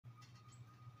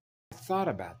thought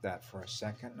about that for a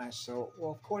second, and I said,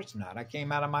 well, of course not. I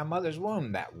came out of my mother's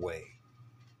womb that way.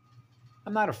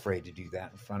 I'm not afraid to do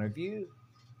that in front of you.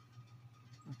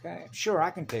 Okay? Sure,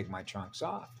 I can take my trunks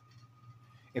off.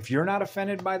 If you're not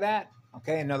offended by that,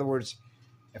 okay, in other words,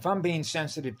 if I'm being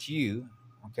sensitive to you,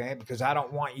 okay, because I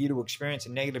don't want you to experience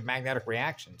a negative magnetic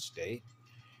reaction state,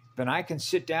 then I can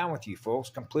sit down with you folks,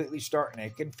 completely start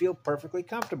naked, and feel perfectly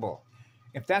comfortable.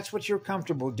 If that's what you're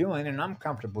comfortable doing and I'm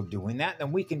comfortable doing that,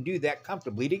 then we can do that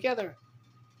comfortably together.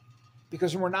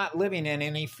 Because we're not living in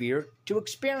any fear to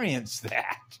experience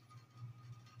that.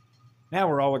 Now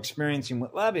we're all experiencing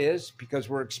what love is because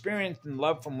we're experiencing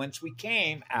love from whence we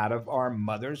came, out of our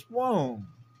mother's womb.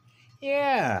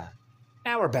 Yeah.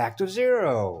 Now we're back to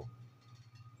zero.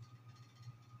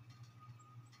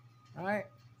 Right?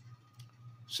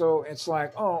 So it's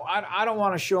like, oh, I don't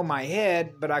want to show my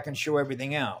head, but I can show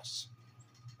everything else.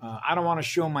 I don't want to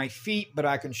show my feet, but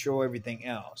I can show everything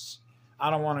else. I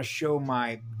don't want to show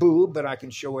my boob, but I can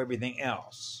show everything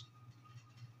else.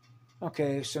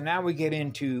 Okay, so now we get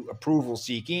into approval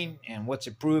seeking and what's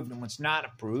approved and what's not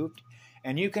approved.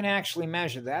 And you can actually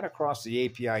measure that across the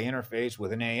API interface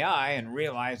with an AI and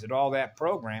realize that all that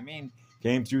programming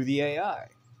came through the AI.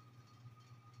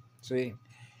 See,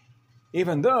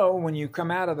 even though when you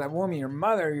come out of that womb of your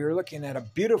mother, you're looking at a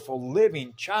beautiful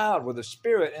living child with a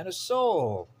spirit and a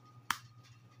soul.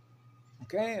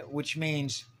 Okay, which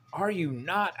means, are you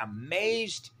not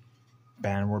amazed?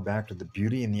 And we're back to the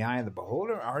beauty in the eye of the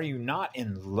beholder. Are you not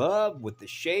in love with the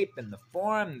shape and the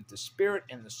form that the spirit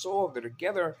and the soul that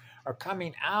together are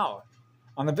coming out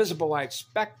on the visible light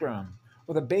spectrum,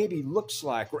 what a baby looks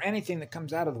like, or anything that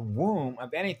comes out of the womb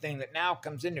of anything that now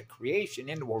comes into creation,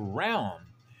 into a realm?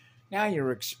 Now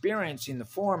you're experiencing the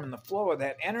form and the flow of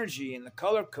that energy and the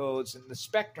color codes and the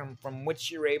spectrum from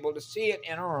which you're able to see it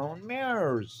in our own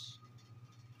mirrors.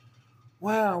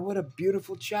 Wow, what a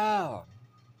beautiful child.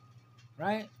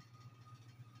 Right?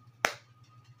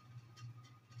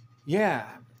 Yeah.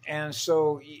 And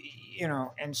so,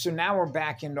 and so now we're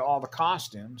back into all the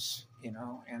costumes,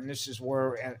 and this is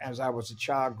where, as I was a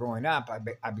child growing up,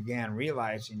 I began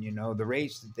realizing, the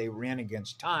race that they were in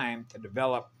against time to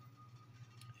develop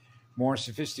more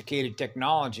sophisticated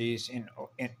technologies, in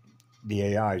the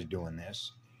AI is doing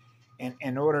this,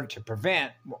 in order to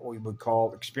prevent what we would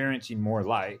call experiencing more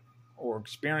light, or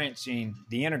experiencing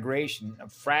the integration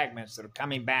of fragments that are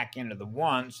coming back into the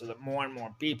one, so that more and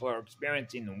more people are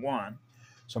experiencing the one.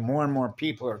 So more and more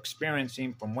people are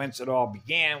experiencing from whence it all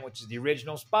began, which is the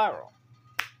original spiral.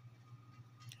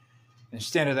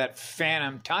 Instead of that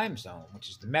phantom time zone, which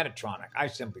is the Metatronic, I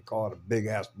simply call it a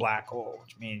big-ass black hole,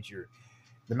 which means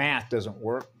the math doesn't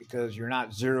work because you're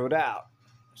not zeroed out.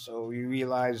 So you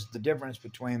realize the difference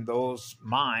between those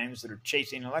minds that are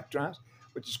chasing electrons,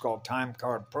 which is called time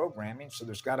card programming. So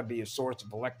there's got to be a source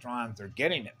of electrons they're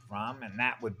getting it from, and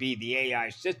that would be the AI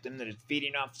system that is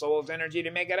feeding off soul's energy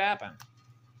to make it happen.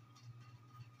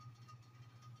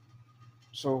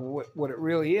 So what it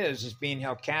really is being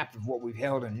held captive, what we've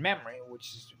held in memory,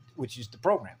 which is the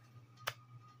programming.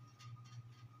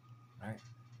 Right?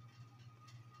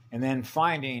 And then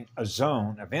finding a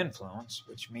zone of influence,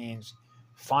 which means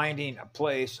finding a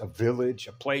place, a village,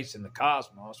 a place in the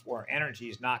cosmos where energy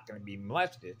is not going to be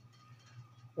molested,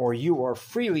 or you are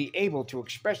freely able to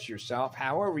express yourself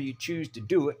however you choose to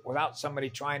do it without somebody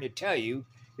trying to tell you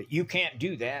that you can't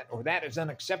do that or that is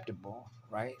unacceptable,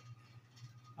 right?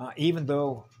 Even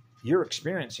though you're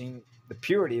experiencing the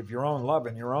purity of your own love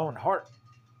in your own heart.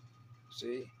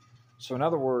 See? So in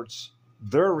other words,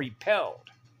 they're repelled,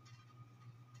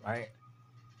 right?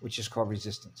 Which is called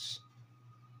resistance.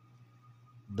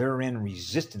 They're in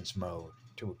resistance mode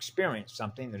to experience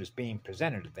something that is being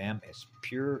presented to them as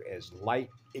pure as light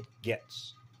it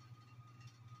gets.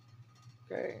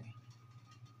 Okay?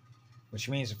 Which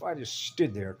means if I just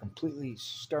stood there completely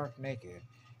stark naked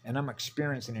and I'm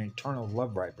experiencing an eternal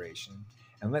love vibration,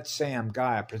 and let's say I'm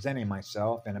Gaia presenting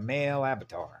myself in a male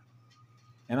avatar,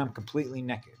 and I'm completely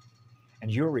naked,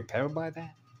 and you're repelled by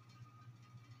that?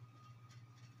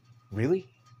 Really?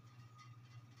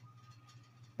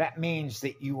 That means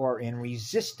that you are in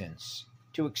resistance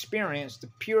to experience the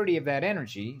purity of that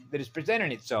energy that is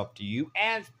presenting itself to you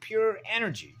as pure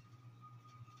energy,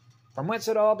 from whence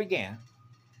it all began,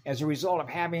 as a result of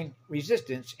having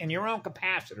resistance in your own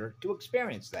capacitor to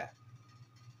experience that.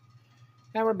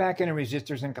 Now we're back into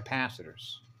resistors and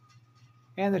capacitors,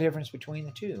 and the difference between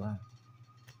the two,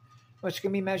 which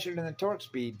can be measured in the torque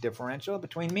speed differential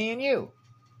between me and you,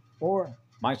 or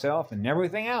myself and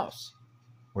everything else.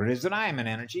 What it is that I am in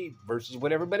energy versus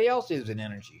what everybody else is in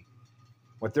energy.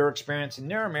 What they're experiencing in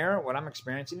their mirror, what I'm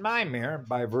experiencing in my mirror,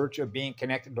 by virtue of being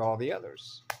connected to all the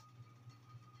others.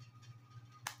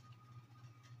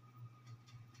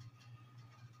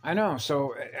 I know.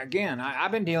 So again,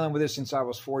 I've been dealing with this since I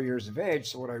was 4 years of age.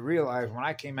 So what I realized when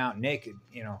I came out naked,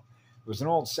 you know, it was an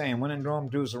old saying, when in Rome,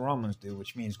 do as the Romans do,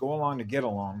 which means go along to get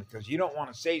along, because you don't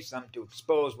want to say something to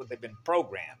expose what they've been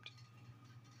programmed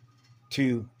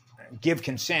to give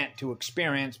consent to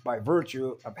experience by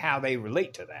virtue of how they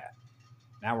relate to that.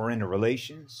 Now we're into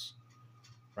relations,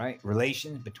 right?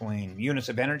 Relations between units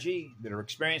of energy that are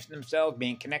experiencing themselves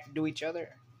being connected to each other,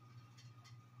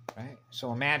 right?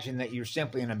 So imagine that you're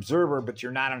simply an observer, but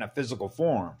you're not in a physical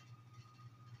form.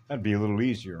 That'd be a little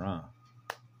easier, huh?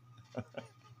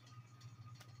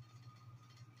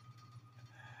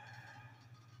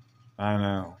 I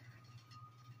know.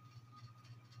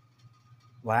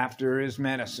 Laughter is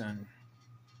medicine.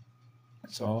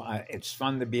 So it's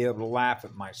fun to be able to laugh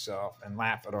at myself and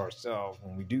laugh at ourselves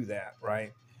when we do that,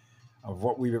 right? Of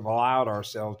what we've allowed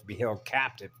ourselves to be held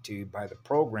captive to by the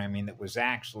programming that was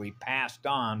actually passed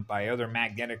on by other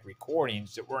magnetic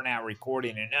recordings that we're now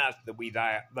recording in us, that we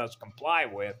thus comply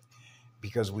with,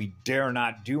 because we dare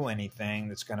not do anything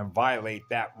that's going to violate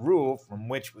that rule from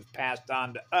which was passed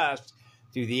on to us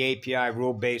through the API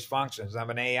rule-based functions of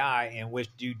an AI in which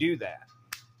you do that,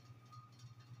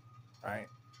 right?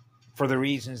 For the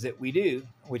reasons that we do,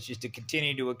 which is to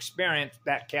continue to experience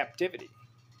that captivity.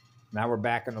 Now we're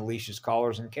back in the leashes,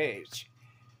 collars, and cage.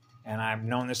 And I've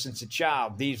known this since a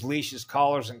child. These leashes,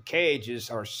 collars, and cages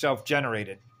are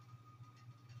self-generated.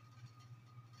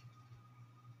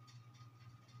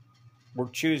 We're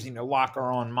choosing to lock our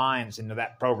own minds into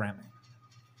that programming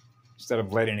instead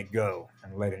of letting it go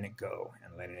and letting it go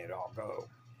and letting it all go.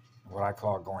 What I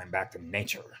call going back to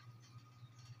nature.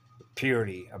 The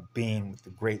purity of being with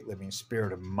the great living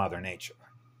spirit of Mother Nature.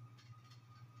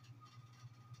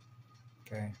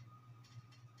 Okay?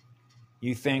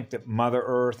 You think that Mother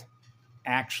Earth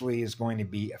actually is going to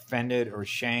be offended or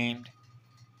shamed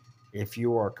if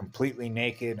you are completely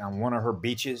naked on one of her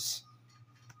beaches,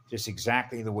 just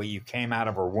exactly the way you came out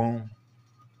of her womb?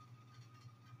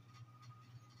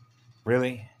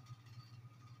 Really?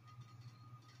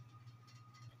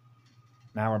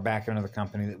 Now we're back into the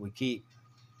company that we keep.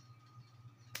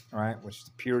 All right, which is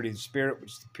the purity of the spirit,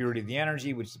 which is the purity of the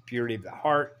energy, which is the purity of the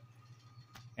heart,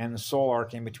 and the soul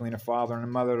arcing between a father and a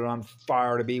mother that are on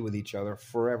fire to be with each other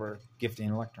forever, gifting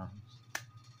electrons.